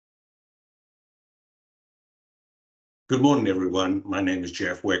Good morning, everyone. My name is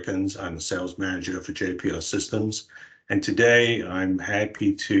Jeff Wickens. I'm the sales manager for JPR Systems. And today I'm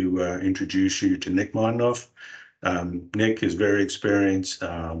happy to introduce you to Nick Martinoff. Nick is very experienced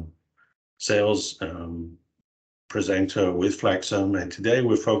sales presenter with FLEXIM. And today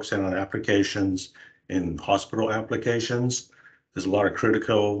we're focusing on applications in hospital applications. There's a lot of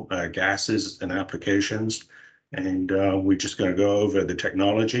critical gases and applications. And we're just going to go over the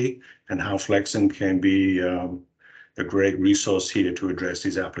technology and how FLEXIM can be a great resource here to address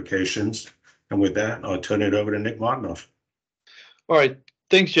these applications. And with that, I'll turn it over to Nick Martinoff. All right.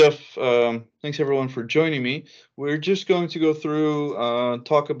 Thanks, Jeff. Thanks, everyone, for joining me. We're just going to go through,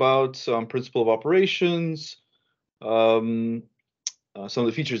 talk about some principle of operations, some of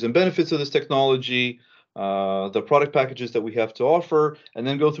the features and benefits of this technology, the product packages that we have to offer, and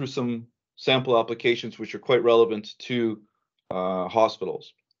then go through some sample applications which are quite relevant to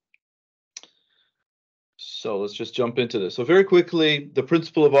hospitals. So let's just jump into this. So very quickly, the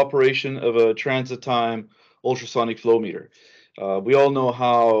principle of operation of a transit time ultrasonic flow meter. We all know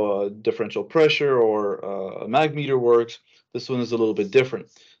how differential pressure or a mag meter works. This one is a little bit different.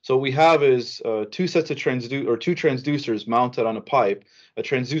 So what we have is two transducers mounted on a pipe. A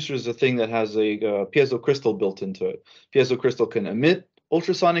transducer is a thing that has a piezo crystal built into it. Piezo crystal can emit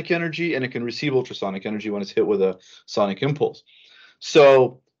ultrasonic energy and it can receive ultrasonic energy when it's hit with a sonic impulse.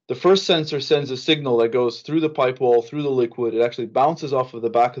 So the first sensor sends a signal that goes through the pipe wall, through the liquid. It actually bounces off of the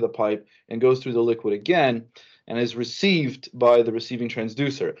back of the pipe and goes through the liquid again and is received by the receiving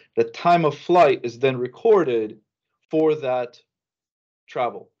transducer. The time of flight is then recorded for that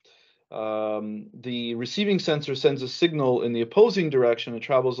travel. The receiving sensor sends a signal in the opposing direction. It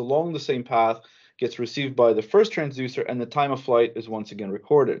travels along the same path, gets received by the first transducer, and the time of flight is once again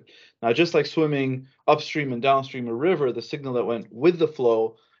recorded. Now, just like swimming upstream and downstream a river, the signal that went with the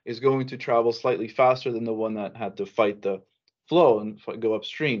flow is going to travel slightly faster than the one that had to fight the flow and go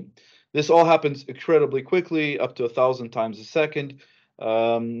upstream. This all happens incredibly quickly, up to 1,000 times a second.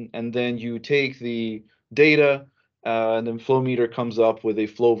 And then you take the data, and then flow meter comes up with a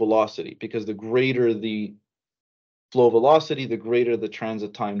flow velocity, because the greater the flow velocity, the greater the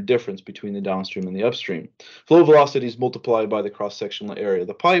transit time difference between the downstream and the upstream. Flow velocity is multiplied by the cross-sectional area of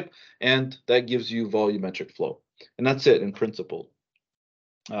the pipe, and that gives you volumetric flow. And that's it in principle.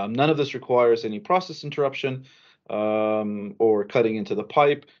 None of this requires any process interruption or cutting into the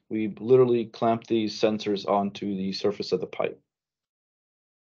pipe. We literally clamp these sensors onto the surface of the pipe.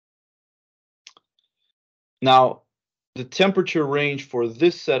 Now, the temperature range for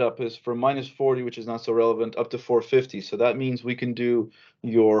this setup is from -40, which is not so relevant, up to 450. So that means we can do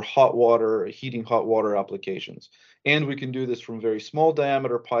your hot water, heating hot water applications. And we can do this from very small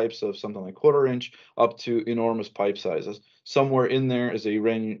diameter pipes of something like 1/4 inch up to enormous pipe sizes. Somewhere in there is a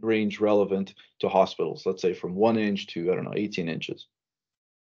range relevant to hospitals, let's say from 1 inch to, I don't know, 18 inches.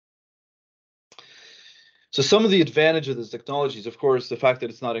 So some of the advantage of this technology is, of course, the fact that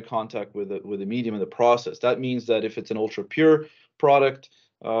it's not in contact with the medium of the process. That means that if it's an ultra pure product,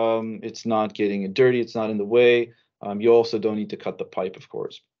 it's not getting dirty, it's not in the way. You also don't need to cut the pipe, of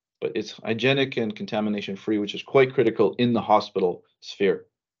course, but it's hygienic and contamination free, which is quite critical in the hospital sphere.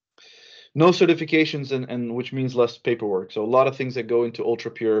 No certifications, and which means less paperwork. So a lot of things that go into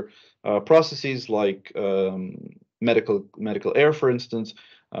ultra pure processes, like medical air, for instance,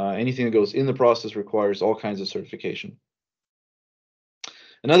 anything that goes in the process requires all kinds of certification.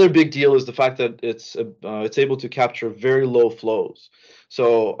 Another big deal is the fact that it's able to capture very low flows.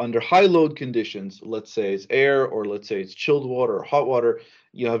 So under high load conditions, let's say it's air, or let's say it's chilled water or hot water,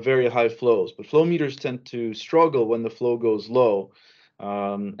 you have very high flows. But flow meters tend to struggle when the flow goes low.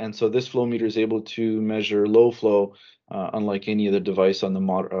 And so this flow meter is able to measure low flow, unlike any other device on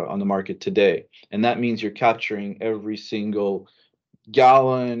the market today. And that means you're capturing every single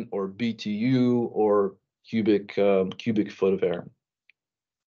gallon or BTU or cubic foot of air.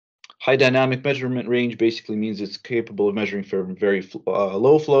 High dynamic measurement range basically means it's capable of measuring from very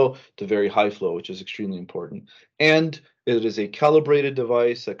low flow to very high flow, which is extremely important. And it is a calibrated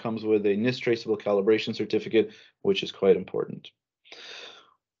device that comes with a NIST traceable calibration certificate, which is quite important.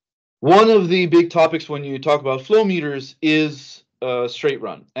 One of the big topics when you talk about flow meters is straight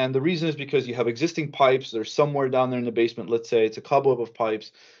run. And the reason is because you have existing pipes. They're somewhere down there in the basement. Let's say it's a cobweb of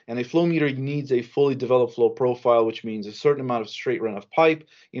pipes, and a flow meter needs a fully developed flow profile, which means a certain amount of straight run of pipe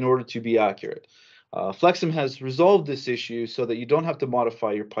in order to be accurate. FLEXIM has resolved this issue so that you don't have to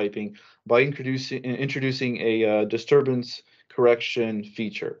modify your piping by introducing a disturbance correction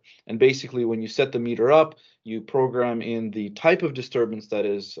feature. And basically, when you set the meter up, you program in the type of disturbance that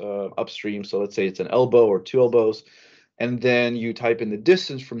is upstream. So let's say it's an elbow or 2 elbows. and then you type in the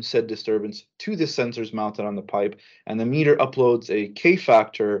distance from said disturbance to the sensors mounted on the pipe, and the meter uploads a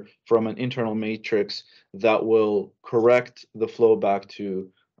K-factor from an internal matrix that will correct the flow back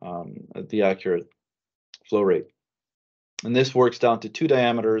to the accurate flow rate. And this works down to 2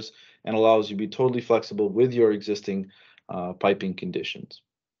 diameters and allows you to be totally flexible with your existing piping conditions.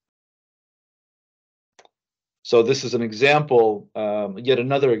 So this is an example, yet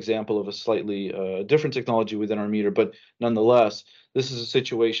another example of a slightly different technology within our meter, but nonetheless, this is a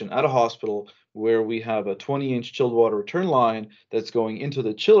situation at a hospital where we have a 20-inch chilled water return line that's going into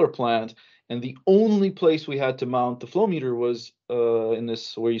the chiller plant, and the only place we had to mount the flow meter was in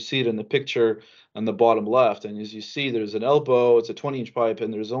this, where you see it in the picture on the bottom left. And as you see, there's an elbow, it's a 20-inch pipe,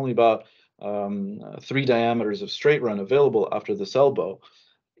 and there's only about 3 diameters of straight run available after this elbow.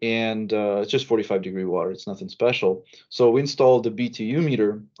 And it's just 45-degree water. It's nothing special. So we installed the BTU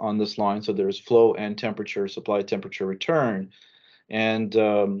meter on this line. So there's flow and temperature, supply temperature return, and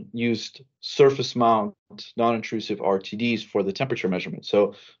used surface mount non-intrusive RTDs for the temperature measurement.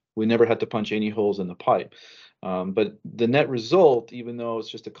 So we never had to punch any holes in the pipe. But the net result, even though it's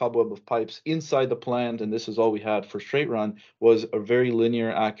just a cobweb of pipes inside the plant, and this is all we had for straight run, was a very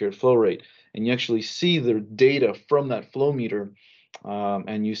linear, accurate flow rate. And you actually see the data from that flow meter.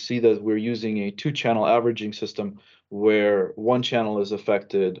 And you see that we're using a 2-channel averaging system where one channel is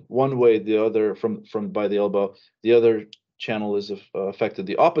affected one way, the other from by the elbow, the other channel is affected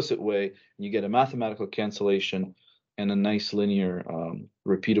the opposite way, and you get a mathematical cancellation and a nice linear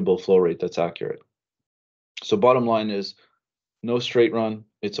repeatable flow rate that's accurate. So bottom line is no straight run,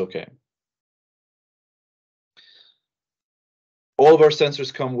 it's okay. All of our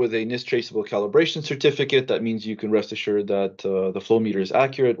sensors come with a NIST traceable calibration certificate. That means you can rest assured that the flow meter is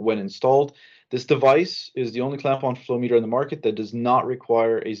accurate when installed. This device is the only clamp-on flow meter on the market that does not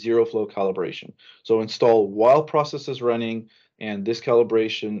require a zero flow calibration. So install while process is running, and this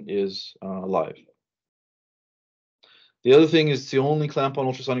calibration is live. The other thing is it's the only clamp-on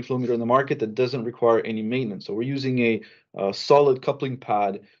ultrasonic flow meter on the market that doesn't require any maintenance. So we're using a solid coupling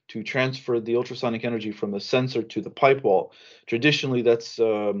pad to transfer the ultrasonic energy from the sensor to the pipe wall. Traditionally, that's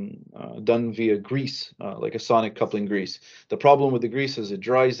done via grease, like a sonic coupling grease. The problem with the grease is it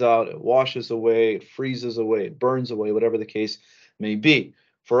dries out, it washes away, it freezes away, it burns away, whatever the case may be.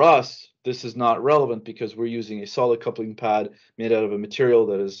 For us, this is not relevant because we're using a solid coupling pad made out of a material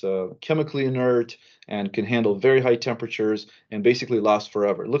that is chemically inert and can handle very high temperatures and basically last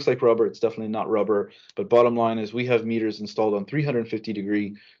forever. It looks like rubber, it's definitely not rubber, but bottom line is we have meters installed on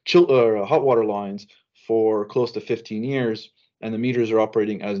 350-degree hot water lines for close to 15 years, and the meters are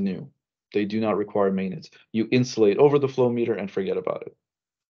operating as new. They do not require maintenance. You insulate over the flow meter and forget about it.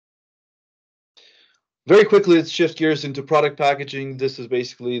 Very quickly, let's shift gears into product packaging. This is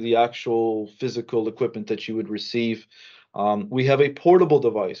basically the actual physical equipment that you would receive. We have a portable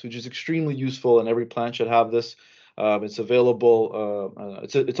device, which is extremely useful, and every plant should have this. It's available.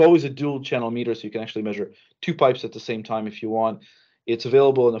 It's always a dual channel meter, so you can actually measure 2 pipes at the same time if you want. It's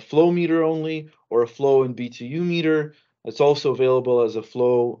available in a flow meter only or a flow and BTU meter. It's also available as a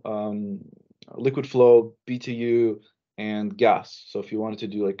flow, liquid flow, BTU, and gas. So if you wanted to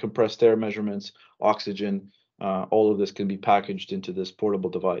do like compressed air measurements, oxygen, all of this can be packaged into this portable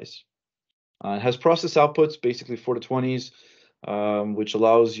device. It has process outputs, basically 420s, which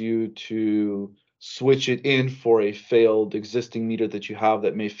allows you to switch it in for a failed existing meter that you have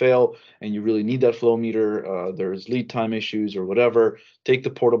that may fail, and you really need that flow meter. There's lead time issues or whatever. Take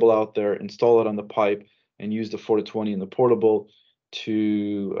the portable out there, install it on the pipe, and use the 420 in the portable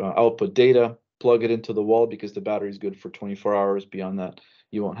to output data. Plug it into the wall because the battery is good for 24 hours. Beyond that,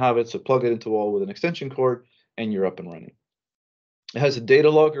 you won't have it. So plug it into the wall with an extension cord, and you're up and running. It has a data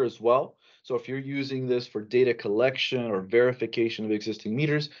logger as well. So if you're using this for data collection or verification of existing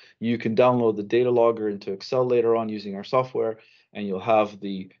meters, you can download the data logger into Excel later on using our software, and you'll have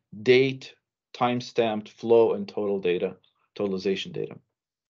the date, time-stamped flow, and total data, totalization data.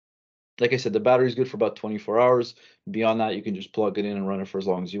 Like I said, the battery is good for about 24 hours. Beyond that, you can just plug it in and run it for as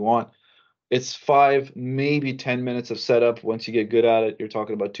long as you want. It's 5, maybe 10 minutes of setup. Once you get good at it, you're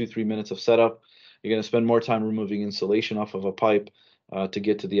talking about 2-3 minutes of setup. You're going to spend more time removing insulation off of a pipe to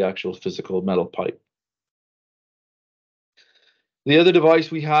get to the actual physical metal pipe. The other device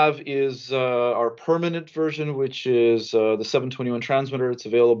we have is our permanent version, which is the 721 transmitter. It's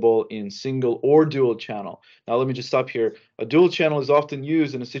available in single or dual channel. Now, let me just stop here. A dual channel is often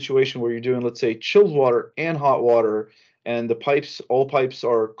used in a situation where you're doing, let's say, chilled water and hot water, and the pipes, all pipes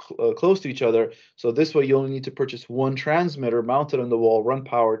are close to each other. So this way, you only need to purchase one transmitter, mount it on the wall, run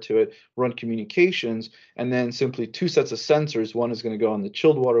power to it, run communications, and then simply 2 sets of sensors. One is going to go on the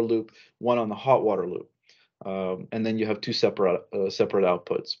chilled water loop, one on the hot water loop. and then you have two separate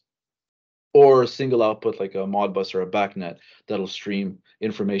outputs, or a single output like a Modbus or a BACnet that'll stream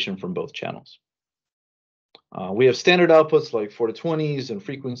information from both channels. We have standard outputs like 4 to 20s and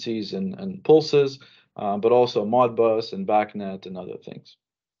frequencies and pulses, but also Modbus and BACnet and other things.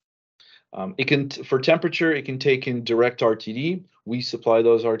 It can, for temperature, it can take in direct RTD. We supply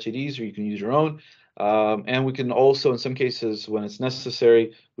those RTDs, or you can use your own. And we can also, in some cases, when it's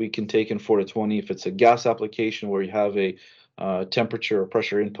necessary, we can take in 4 to 20. If it's a gas application where you have a temperature or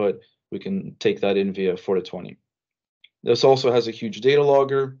pressure input, we can take that in via 4 to 20. This also has a huge data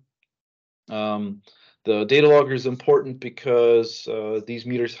logger. The data logger is important because these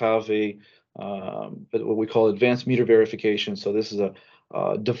meters have a what we call advanced meter verification. So this is a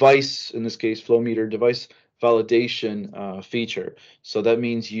device, in this case, flow meter device validation feature. So that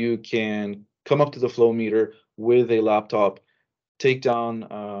means you can come up to the flow meter with a laptop, take down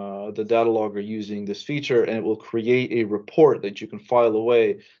the data logger using this feature, and it will create a report that you can file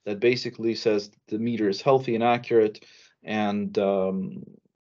away that basically says the meter is healthy and accurate, and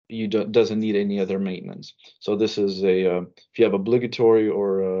doesn't need any other maintenance. So this is a if you have obligatory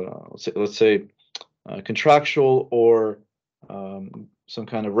or let's say contractual or some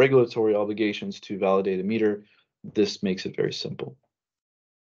kind of regulatory obligations to validate a meter, this makes it very simple.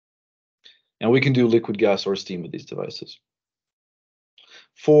 And we can do liquid, gas, or steam with these devices.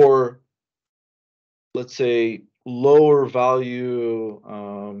 For, let's say, lower value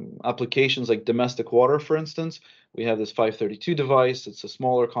applications like domestic water, for instance, we have this 532 device. It's a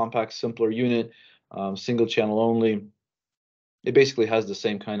smaller, compact, simpler unit, single channel only. It basically has the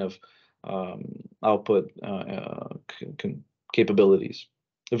same kind of output capabilities.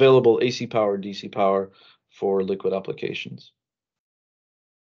 Available AC power, DC power for liquid applications.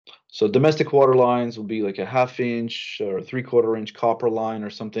 So domestic water lines will be like a 1/2 inch or 3/4 inch copper line or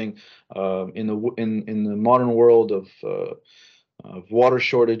something. In the modern world of water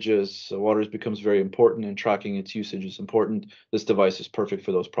shortages, water becomes very important, and tracking its usage is important. This device is perfect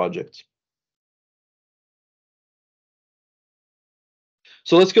for those projects.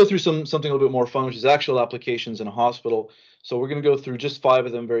 So let's go through something a little bit more fun, which is actual applications in a hospital. So we're going to go through just 5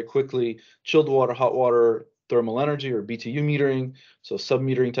 of them very quickly. Chilled water, hot water, thermal energy or BTU metering, so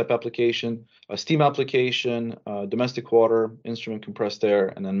submetering type application, a steam application, domestic water, instrument compressed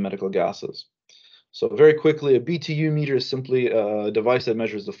air, and then medical gases. So very quickly, a BTU meter is simply a device that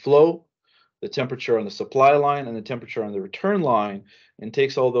measures the flow, the temperature on the supply line, and the temperature on the return line, and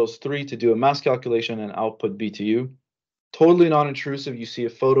takes all those 3 to do a mass calculation and output BTU. Totally non-intrusive. You see a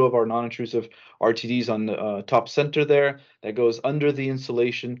photo of our non-intrusive RTDs on the top center there. That goes under the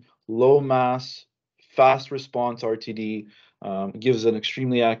insulation, low mass, fast response RTD, gives an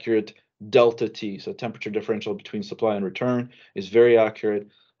extremely accurate delta T. So temperature differential between supply and return is very accurate,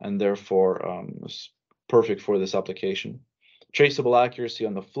 and therefore is perfect for this application. Traceable accuracy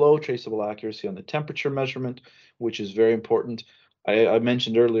on the flow, traceable accuracy on the temperature measurement, which is very important. I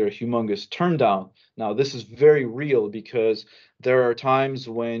mentioned earlier humongous turn down. Now this is very real because there are times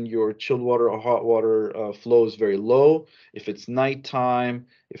when your chilled water or hot water flow is very low. If it's nighttime,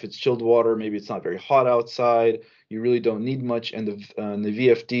 if it's chilled water, maybe it's not very hot outside, you really don't need much, and the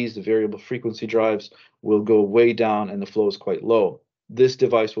VFDs, the variable frequency drives, will go way down and the flow is quite low. This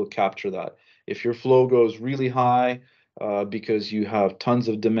device will capture that. If your flow goes really high because you have tons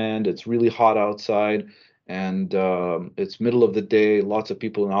of demand, it's really hot outside, and it's middle of the day, lots of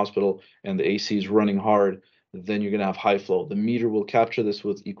people in the hospital, and the AC is running hard, then you're going to have high flow. The meter will capture this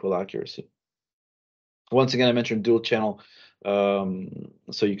with equal accuracy. Once again, I mentioned dual channel,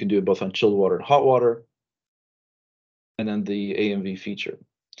 so you can do it both on chilled water and hot water, and then the AMV feature.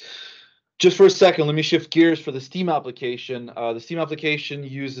 Just for a second, let me shift gears for the steam application. The steam application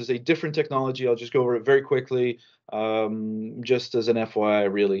uses a different technology. I'll just go over it very quickly, just as an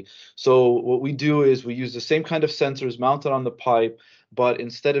FYI, really. So what we do is we use the same kind of sensors mounted on the pipe, but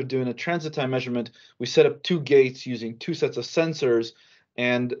instead of doing a transit time measurement, we set up 2 gates using 2 sets of sensors,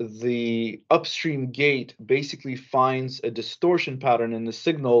 and the upstream gate basically finds a distortion pattern in the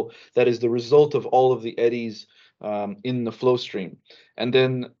signal that is the result of all of the eddies in the flow stream. And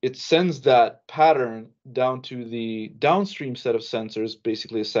then it sends that pattern down to the downstream set of sensors,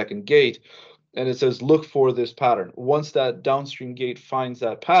 basically a second gate, and it says, look for this pattern. Once that downstream gate finds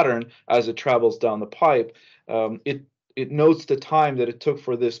that pattern as it travels down the pipe, it notes the time that it took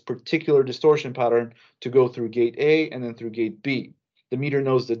for this particular distortion pattern to go through gate A and then through gate B. The meter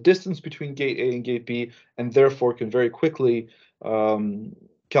knows the distance between gate A and gate B, and therefore can very quickly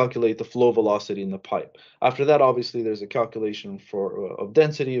calculate the flow velocity in the pipe. After that, obviously, there's a calculation of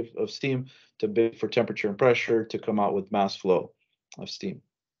density of steam for temperature and pressure to come out with mass flow of steam.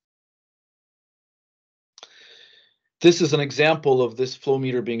 This is an example of this flow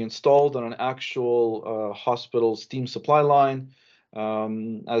meter being installed on an actual hospital steam supply line.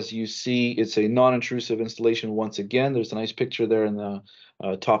 As you see, it's a non-intrusive installation once again. There's a nice picture there in the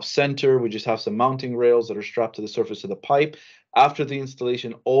top center. We just have some mounting rails that are strapped to the surface of the pipe. After the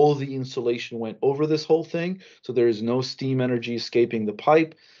installation, all the insulation went over this whole thing, so there is no steam energy escaping the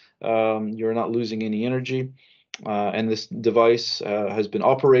pipe. You're not losing any energy. And this device has been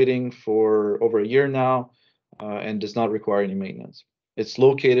operating for over a year now. And does not require any maintenance. It's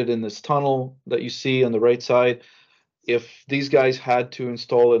located in this tunnel that you see on the right side. If these guys had to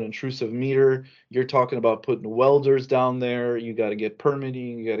install an intrusive meter, you're talking about putting welders down there. You got to get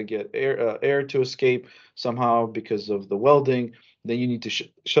permitting. You got to get air to escape somehow because of the welding. Then you need to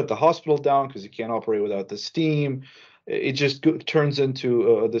shut the hospital down because you can't operate without the steam. It just turns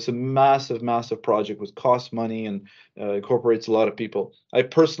into this massive, massive project which costs money and incorporates a lot of people. I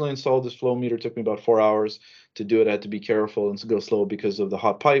personally installed this flow meter. It took me about 4 hours to do it. I had to be careful and go slow because of the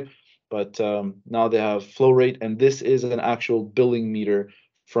hot pipe. But now they have flow rate, and this is an actual billing meter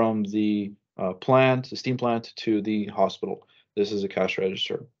from the plant, the steam plant, to the hospital. This is a cash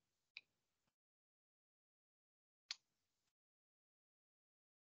register.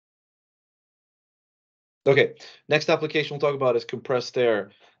 Okay, next application we'll talk about is compressed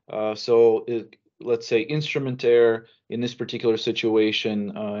air. Let's say instrument air in this particular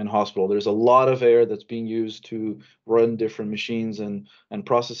situation in hospital. There's a lot of air that's being used to run different machines and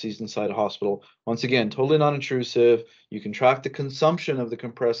processes inside a hospital. Once again, totally non-intrusive. You can track the consumption of the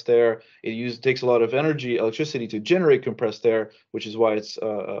compressed air. It takes a lot of energy, electricity to generate compressed air, which is why it's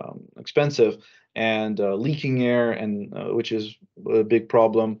expensive. And leaking air, and which is a big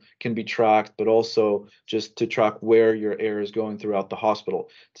problem, can be tracked, but also just to track where your air is going throughout the hospital.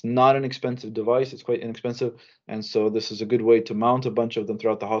 It's not an expensive device. It's quite inexpensive. And so this is a good way to mount a bunch of them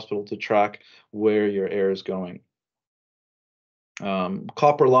throughout the hospital to track where your air is going.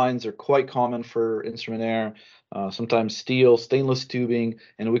 Copper lines are quite common for instrument air, sometimes steel, stainless tubing,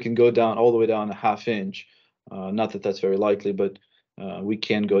 and we can go down all the way down a ½ inch. Not that that's very likely, but we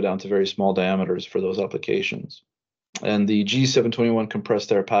can go down to very small diameters for those applications. And the G721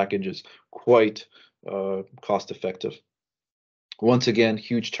 compressed air package is quite cost effective. Once again,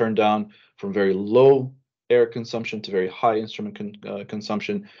 huge turn down from very low air consumption to very high instrument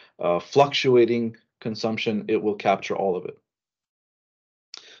consumption, fluctuating consumption. It will capture all of it.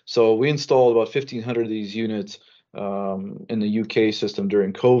 So we installed about 1,500 of these units in the UK system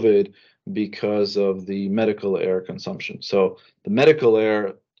during COVID because of the medical air consumption. So the medical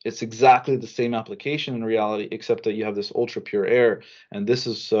air, it's exactly the same application in reality, except that you have this ultra pure air. And this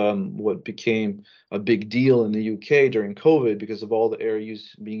is what became a big deal in the UK during COVID because of all the air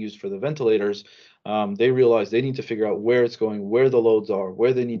being used for the ventilators. They realized they need to figure out where it's going, where the loads are,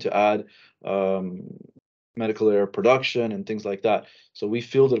 where they need to add medical air production and things like that. So we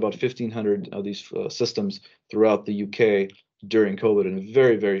fielded about 1,500 of these systems throughout the UK during COVID in a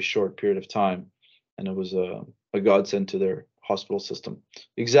very, very short period of time. And it was a godsend to their hospital system.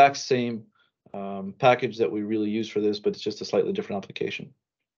 Exact same package that we really use for this, but it's just a slightly different application.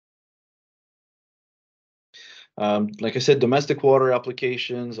 Like I said, domestic water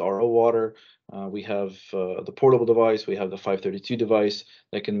applications, RO water. We have the portable device. We have the 532 device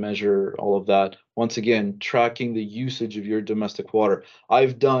that can measure all of that. Once again, tracking the usage of your domestic water.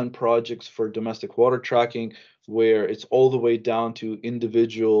 I've done projects for domestic water tracking where it's all the way down to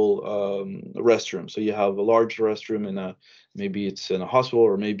individual restrooms. So you have a large restroom in maybe it's in a hospital,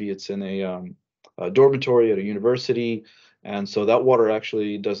 or maybe it's in a dormitory at a university. And so that water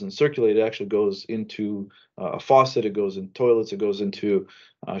actually doesn't circulate. It actually goes into a faucet. It goes in toilets. It goes into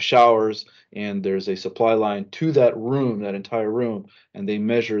showers. And there's a supply line to that room, that entire room. And they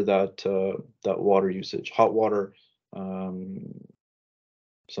measure that water usage, hot water,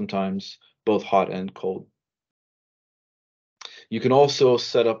 sometimes both hot and cold. You can also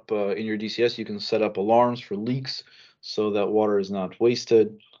set up in your DCS, you can set up alarms for leaks so that water is not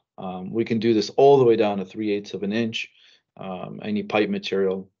wasted. We can do this all the way down to 3/8 of an inch. Any pipe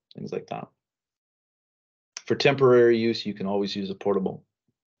material, things like that. For temporary use, you can always use a portable.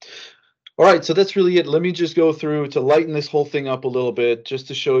 All right, so that's really it. Let me just go through to lighten this whole thing up a little bit, just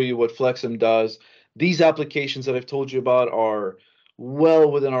to show you what FLEXIM does. These applications that I've told you about are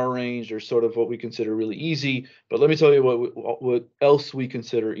well within our range. They're sort of what we consider really easy. But let me tell you what else we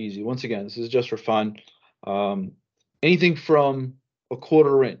consider easy. Once again, this is just for fun. Anything from a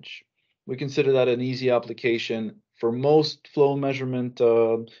 1/4 inch, we consider that an easy application. For most flow measurement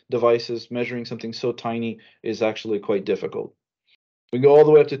devices, measuring something so tiny is actually quite difficult. We go all the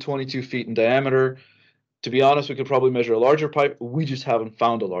way up to 22 feet in diameter. To be honest, we could probably measure a larger pipe. We just haven't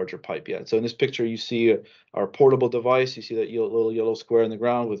found a larger pipe yet. So in this picture, you see our portable device. You see that little yellow square in the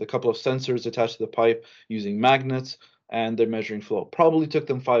ground with a couple of sensors attached to the pipe using magnets, and they're measuring flow. Probably took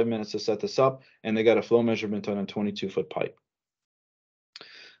them 5 minutes to set this up, and they got a flow measurement on a 22-foot pipe.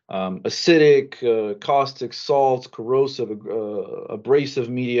 Acidic, caustic, salts, corrosive, abrasive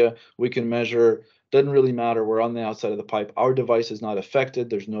media, we can measure. Doesn't really matter. We're on the outside of the pipe. Our device is not affected.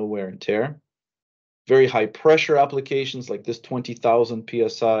 There's no wear and tear. Very high pressure applications like this 20,000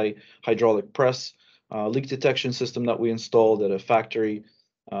 PSI hydraulic press leak detection system that we installed at a factory.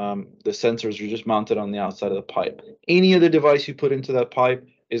 The sensors are just mounted on the outside of the pipe. Any other device you put into that pipe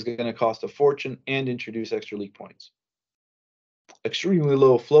is going to cost a fortune and introduce extra leak points. Extremely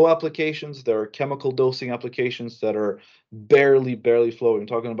low flow applications. There are chemical dosing applications that are barely flowing. I'm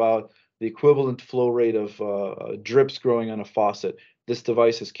talking about the equivalent flow rate of drips growing on a faucet. This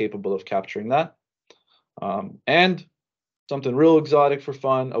device is capable of capturing that. And something real exotic for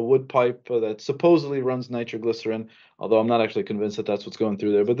fun, a wood pipe that supposedly runs nitroglycerin, although I'm not actually convinced that that's what's going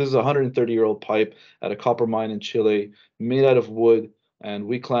through there. But this is a 130-year-old pipe at a copper mine in Chile, made out of wood, and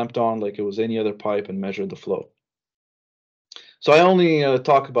we clamped on like it was any other pipe and measured the flow. So I only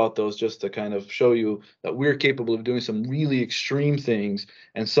talk about those just to kind of show you that we're capable of doing some really extreme things,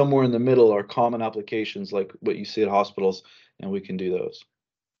 and somewhere in the middle are common applications like what you see at hospitals, and we can do those.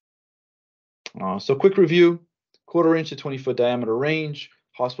 So quick review, 1/4 inch to 20-foot diameter range.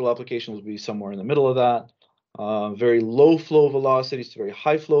 Hospital applications will be somewhere in the middle of that. Very low flow velocities to very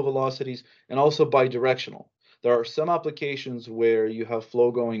high flow velocities, and also bidirectional. There are some applications where you have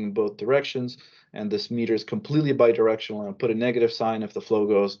flow going in both directions, and this meter is completely bidirectional, and I'll put a negative sign if the flow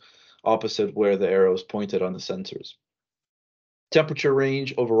goes opposite where the arrow is pointed on the sensors. Temperature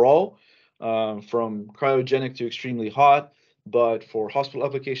range overall, from cryogenic to extremely hot, but for hospital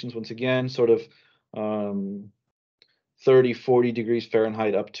applications, once again, sort of 30, 40 degrees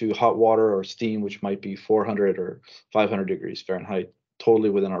Fahrenheit up to hot water or steam, which might be 400 or 500 degrees Fahrenheit, totally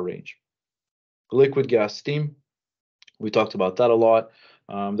within our range. Liquid, gas, steam, we talked about that a lot.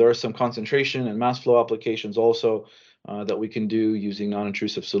 There are some concentration and mass flow applications also that we can do using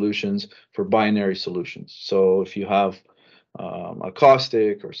non-intrusive solutions for binary solutions. So if you have a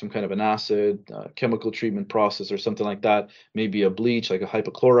caustic or some kind of an acid, chemical treatment process or something like that, maybe a bleach like a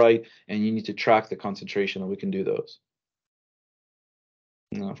hypochlorite, and you need to track the concentration, and we can do those.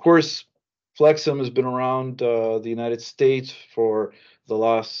 Now, of course, FLEXIM has been around the United States for the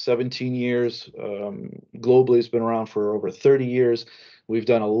last 17 years. Globally, it's been around for over 30 years. We've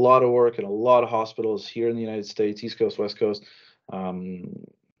done a lot of work in a lot of hospitals here in the United States, East Coast, West Coast,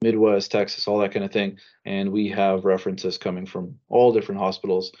 Midwest, Texas, all that kind of thing. And we have references coming from all different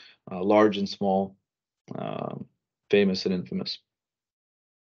hospitals, large and small, famous and infamous.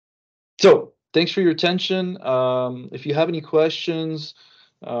 So thanks for your attention. If you have any questions,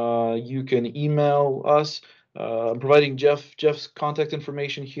 you can email us. I'm providing Jeff's contact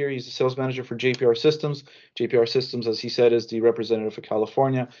information here. He's the sales manager for JPR Systems. JPR Systems, as he said, is the representative for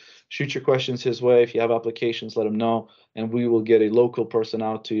California. Shoot your questions his way. If you have applications, let him know, and we will get a local person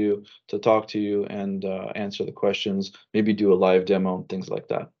out to you to talk to you and answer the questions, maybe do a live demo and things like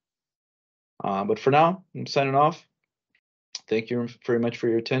that. But for now, I'm signing off. Thank you very much for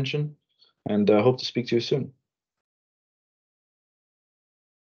your attention, and hope to speak to you soon.